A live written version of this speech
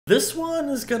This one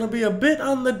is going to be a bit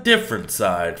on the different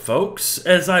side, folks,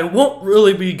 as I won't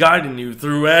really be guiding you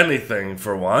through anything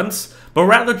for once, but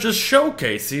rather just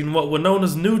showcasing what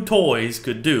Winona's new toys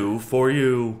could do for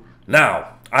you.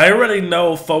 Now, I already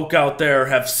know folk out there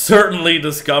have certainly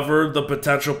discovered the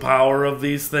potential power of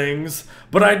these things,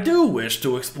 but I do wish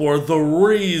to explore the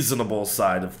reasonable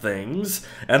side of things,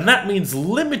 and that means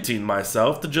limiting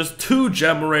myself to just 2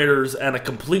 generators and a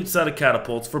complete set of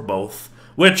catapults for both,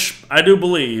 which I do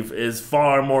believe is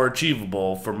far more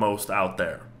achievable for most out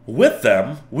there. With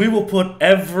them, we will put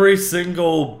every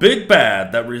single big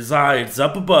bad that resides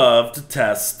up above to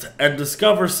test and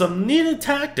discover some needed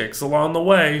tactics along the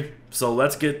way, so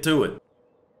let's get to it.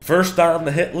 First on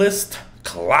the hit list,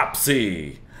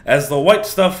 Catapults. As the white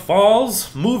stuff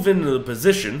falls, move into the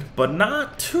position, but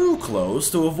not too close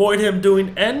to avoid him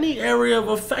doing any area of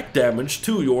effect damage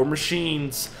to your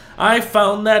machines. I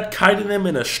found that kiting him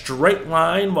in a straight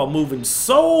line while moving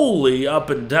solely up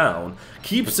and down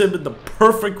keeps him in the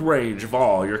perfect range of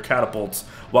all your catapults,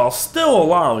 while still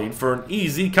allowing for an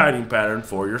easy kiting pattern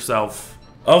for yourself.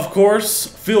 Of course,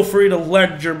 feel free to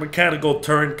lend your mechanical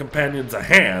turret companions a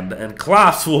hand, and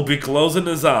Klops will be closing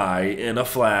his eye in a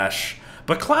flash.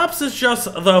 But Klops is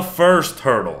just the first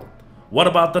hurdle. What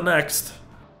about the next?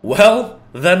 Well,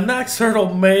 the next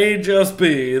hurdle may just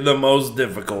be the most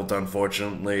difficult,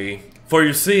 unfortunately. For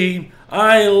you see,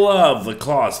 I love the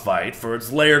Claws fight for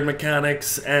its layered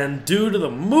mechanics and due to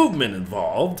the movement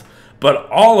involved, but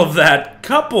all of that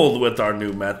coupled with our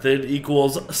new method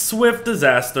equals swift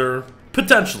disaster,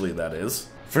 potentially that is.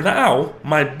 For now,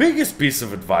 my biggest piece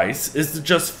of advice is to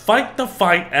just fight the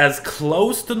fight as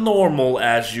close to normal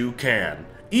as you can,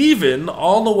 even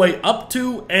all the way up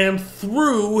to and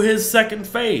through his second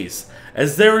phase,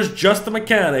 as there is just a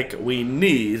mechanic we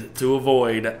need to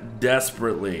avoid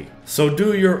desperately. So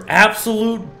do your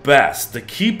absolute best to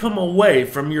keep him away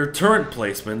from your turret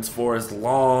placements for as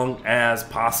long as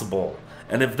possible.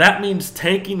 And if that means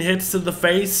tanking hits to the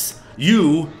face,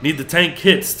 you need to tank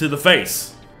hits to the face.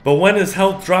 But when his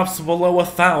health drops below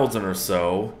 1,000 or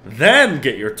so, then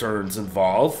get your turns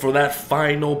involved for that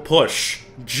final push.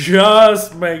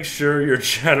 Just make sure your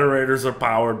generators are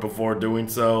powered before doing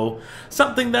so,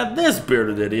 something that this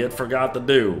bearded idiot forgot to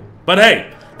do. But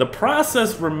hey, the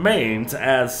process remains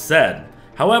as said.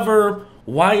 However,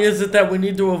 why is it that we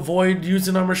need to avoid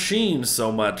using our machines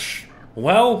so much?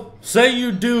 Well, say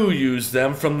you do use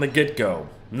them from the get-go.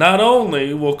 Not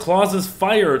only will Claws'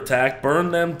 fire attack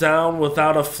burn them down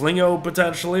without a flingo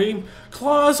potentially,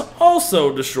 Claws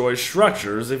also destroys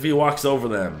structures if he walks over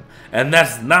them. And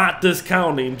that's not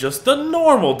discounting just the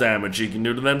normal damage he can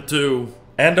do to them too.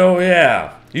 And oh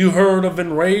yeah, you heard of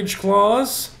Enraged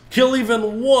Claws? Kill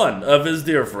even one of his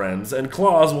dear friends and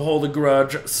Claws will hold a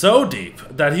grudge so deep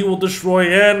that he will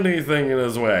destroy anything in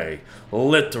his way.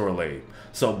 Literally.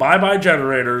 So bye-bye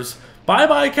generators,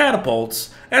 bye-bye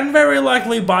catapults, and very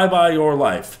likely bye-bye your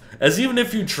life, as even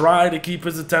if you try to keep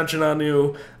his attention on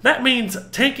you, that means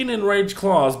taking Enraged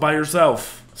Claws by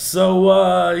yourself.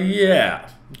 So, yeah,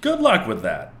 good luck with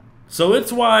that. So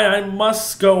it's why I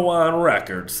must go on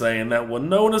record saying that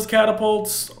Winona's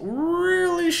catapults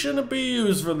really shouldn't be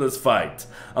used for this fight,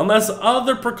 unless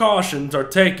other precautions are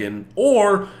taken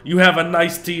or you have a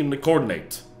nice team to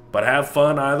coordinate. But have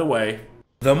fun either way.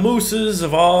 The Mooses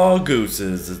of all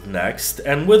gooses is next,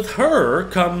 and with her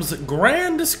comes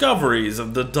grand discoveries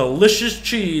of the delicious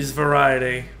cheese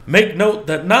variety. Make note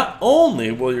that not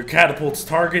only will your catapults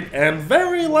target and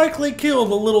very likely kill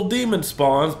the little demon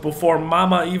spawns before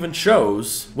Mama even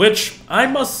shows, which I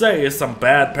must say is some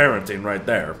bad parenting right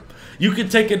there. You can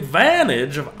take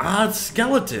advantage of odd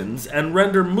skeletons and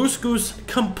render Muskus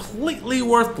completely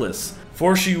worthless,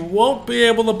 for she won't be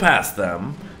able to pass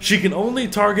them. She can only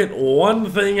target one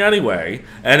thing anyway,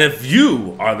 and if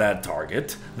you are that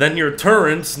target, then your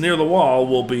turrets near the wall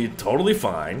will be totally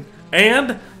fine,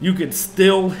 and you can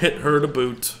still hit her to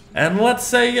boot. And let's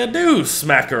say you do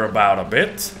smack her about a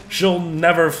bit, she'll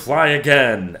never fly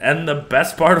again, and the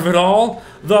best part of it all,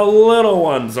 the little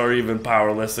ones are even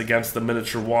powerless against the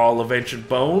miniature wall of ancient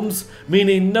bones,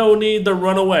 meaning no need to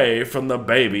run away from the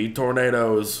baby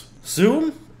tornadoes.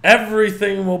 Soon,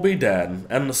 everything will be dead,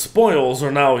 and the spoils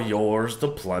are now yours to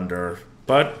plunder.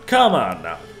 But come on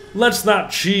now, let's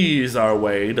not cheese our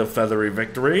way to feathery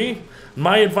victory.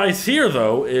 My advice here,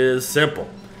 though, is simple.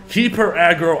 Keep her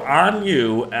aggro on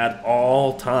you at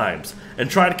all times, and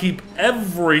try to keep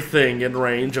everything in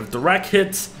range of direct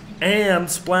hits and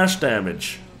splash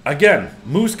damage. Again,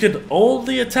 Moose can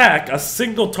only attack a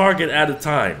single target at a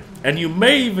time, and you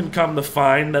may even come to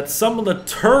find that some of the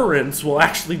turrets will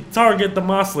actually target the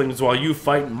Mosslings while you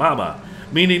fight Mama,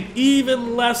 meaning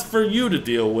even less for you to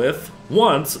deal with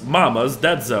once Mama's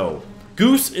deadzo.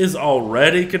 Goose is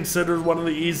already considered one of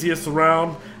the easiest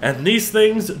around, and these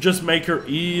things just make her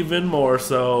even more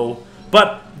so.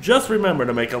 But just remember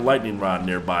to make a lightning rod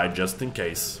nearby just in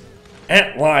case.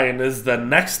 Antlion is the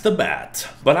next to bat,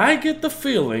 but I get the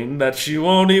feeling that she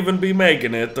won't even be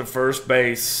making it to first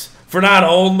base. For not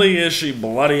only is she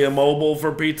bloody immobile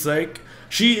for Pete's sake,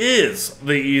 she is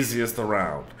the easiest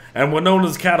around, and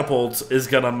Winona's Catapults is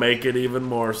gonna make it even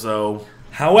more so.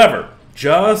 However,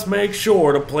 just make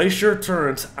sure to place your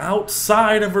turrets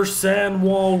outside of her sand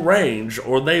wall range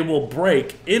or they will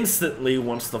break instantly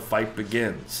once the fight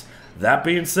begins. That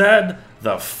being said,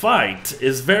 the fight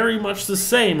is very much the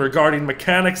same regarding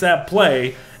mechanics at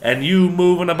play and you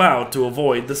moving about to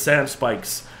avoid the sand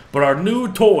spikes, but our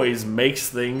new toys makes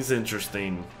things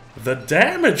interesting. The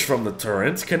damage from the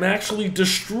turrets can actually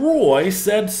destroy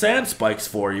said sand spikes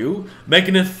for you,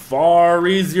 making it far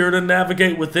easier to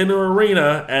navigate within her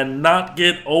arena and not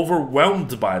get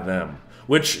overwhelmed by them,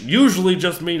 which usually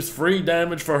just means free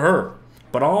damage for her.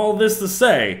 But all this to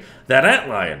say that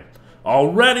Antlion,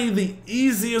 already the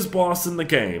easiest boss in the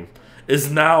game, is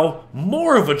now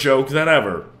more of a joke than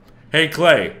ever. Hey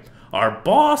Clay, our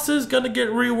boss is gonna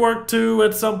get reworked too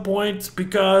at some point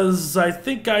because I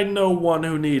think I know one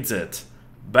who needs it.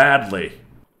 Badly.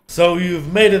 So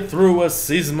you've made it through a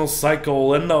seasonal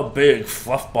cycle and the big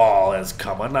fluff ball has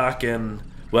come a-knockin'.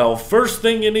 Well, first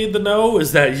thing you need to know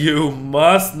is that you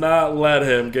must not let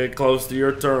him get close to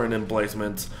your turret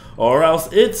emplacements, or else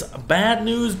it's bad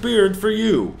news beard for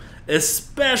you,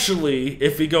 especially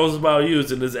if he goes about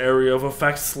using his area of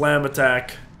effect slam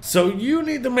attack. So you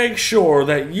need to make sure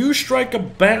that you strike a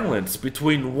balance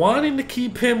between wanting to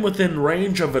keep him within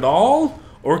range of it all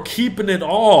or keeping it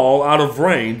all out of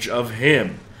range of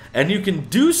him. And you can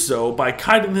do so by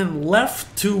kiting him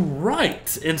left to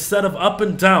right instead of up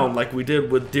and down like we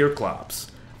did with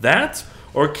Deerclops. That,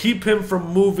 or keep him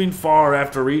from moving far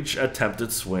after each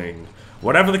attempted swing.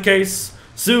 Whatever the case,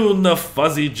 soon the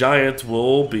fuzzy giant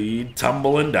will be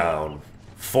tumbling down.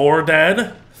 4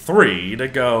 dead, 3 to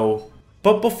go.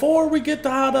 But before we get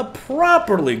to how to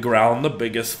properly ground the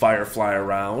biggest Firefly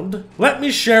around, let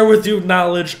me share with you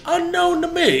knowledge unknown to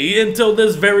me until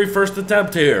this very first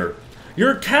attempt here.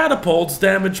 Your catapults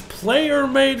damage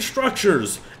player-made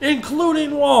structures,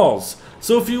 including walls.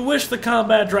 So if you wish to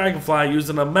combat Dragonfly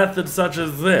using a method such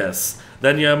as this,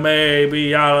 then you may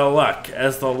be out of luck,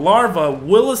 as the larva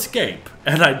will escape,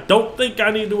 and I don't think I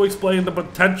need to explain the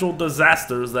potential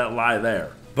disasters that lie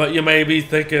there. But you may be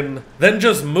thinking, then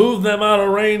just move them out of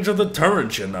range of the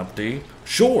turret, you numpty.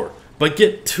 Sure, but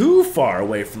get too far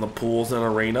away from the pools and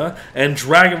arena, and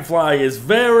Dragonfly is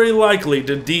very likely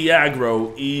to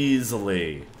de-aggro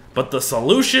easily. But the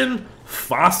solution?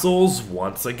 Fossils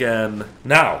once again.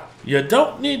 Now, you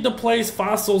don't need to place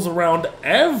fossils around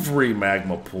every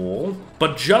magma pool,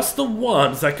 but just the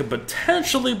ones that could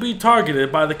potentially be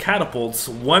targeted by the catapults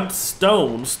once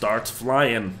stone starts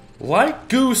flying. Like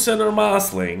Goose and her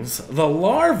mosslings, the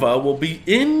larva will be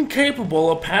incapable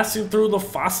of passing through the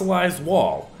fossilized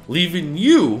wall, leaving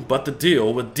you but to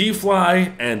deal with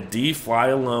D-Fly and D-Fly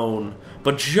alone.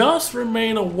 But just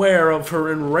remain aware of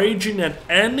her enraging at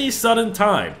any sudden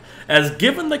time, as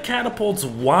given the catapults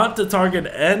want to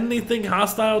target anything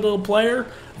hostile to a player,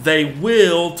 they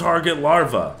will target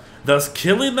larvae, thus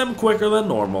killing them quicker than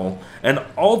normal and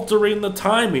altering the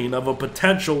timing of a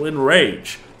potential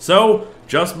enrage. So,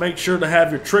 just make sure to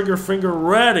have your trigger finger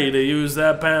ready to use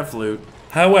that pan flute.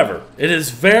 However, it is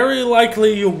very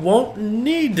likely you won't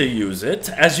need to use it,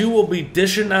 as you will be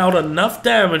dishing out enough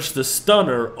damage to stun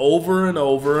her over and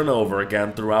over and over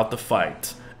again throughout the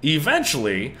fight.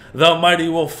 Eventually, the mighty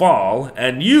will fall,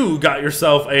 and you got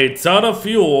yourself a ton of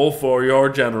fuel for your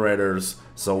generators.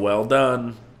 So well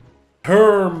done.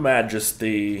 Her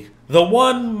Majesty, the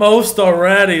one most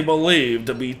already believed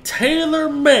to be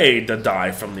tailor-made to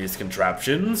die from these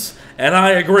contraptions, and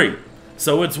I agree.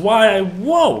 So it's why I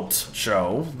won't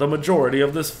show the majority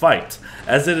of this fight,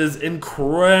 as it is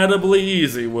incredibly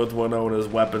easy with Winona's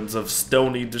weapons of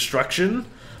stony destruction.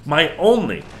 My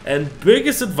only and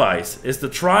biggest advice is to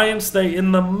try and stay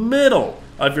in the middle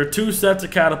of your 2 sets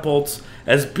of catapults,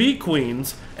 as Bee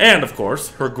Queens, and of course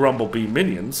her Grumble Bee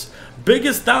minions,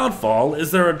 biggest downfall is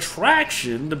their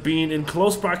attraction to being in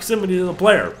close proximity to the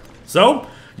player. So,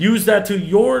 use that to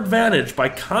your advantage by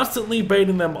constantly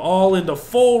baiting them all into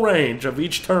full range of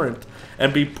each turret,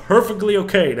 and be perfectly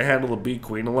okay to handle the Bee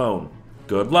Queen alone.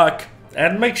 Good luck,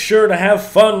 and make sure to have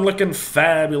fun looking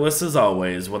fabulous as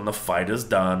always when the fight is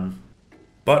done.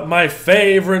 But my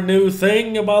favorite new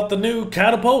thing about the new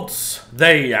catapults,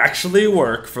 they actually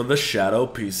work for the Shadow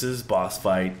Pieces boss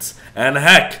fights. And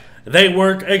heck, They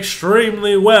work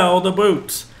extremely well to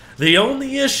boot. The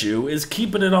only issue is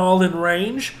keeping it all in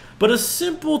range, but a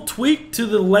simple tweak to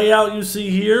the layout you see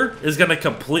here is going to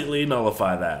completely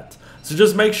nullify that. So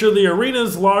just make sure the arena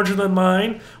is larger than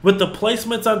mine, with the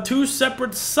placements on 2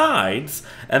 separate sides,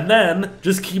 and then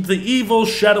just keep the evil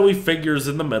shadowy figures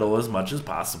in the middle as much as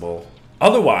possible.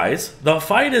 Otherwise, the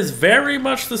fight is very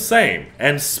much the same,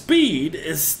 and speed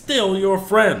is still your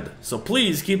friend, so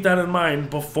please keep that in mind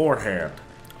beforehand.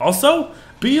 Also,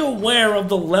 be aware of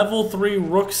the level 3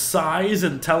 Rook's size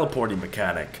and teleporting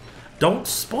mechanic. Don't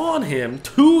spawn him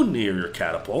too near your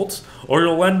catapults, or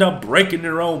you'll end up breaking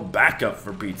your own backup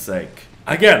for Pete's sake.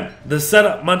 Again, the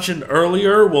setup mentioned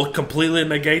earlier will completely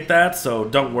negate that, so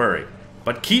don't worry.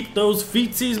 But keep those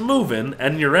feetsies moving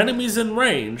and your enemies in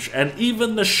range, and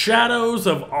even the shadows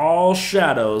of all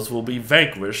shadows will be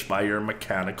vanquished by your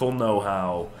mechanical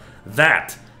know-how.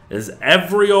 That is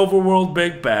every Overworld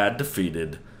Big Bad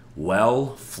defeated.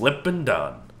 Well flippin'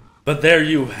 done. But there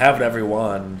you have it,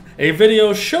 everyone. A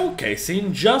video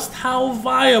showcasing just how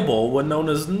viable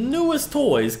Winona's newest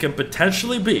toys can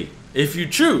potentially be if you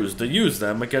choose to use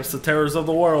them against the terrors of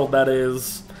the world, that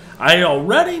is. I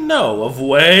already know of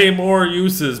way more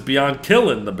uses beyond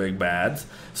killing the big bads,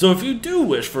 so if you do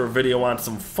wish for a video on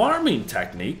some farming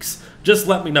techniques, just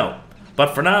let me know.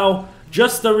 But for now,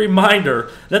 just a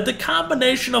reminder that the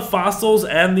combination of fossils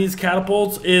and these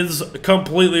catapults is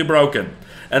completely broken,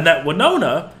 and that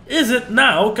Winona isn't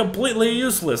now completely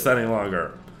useless any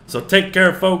longer. So take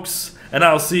care, folks, and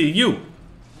I'll see you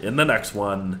in the next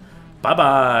one.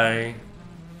 Bye-bye.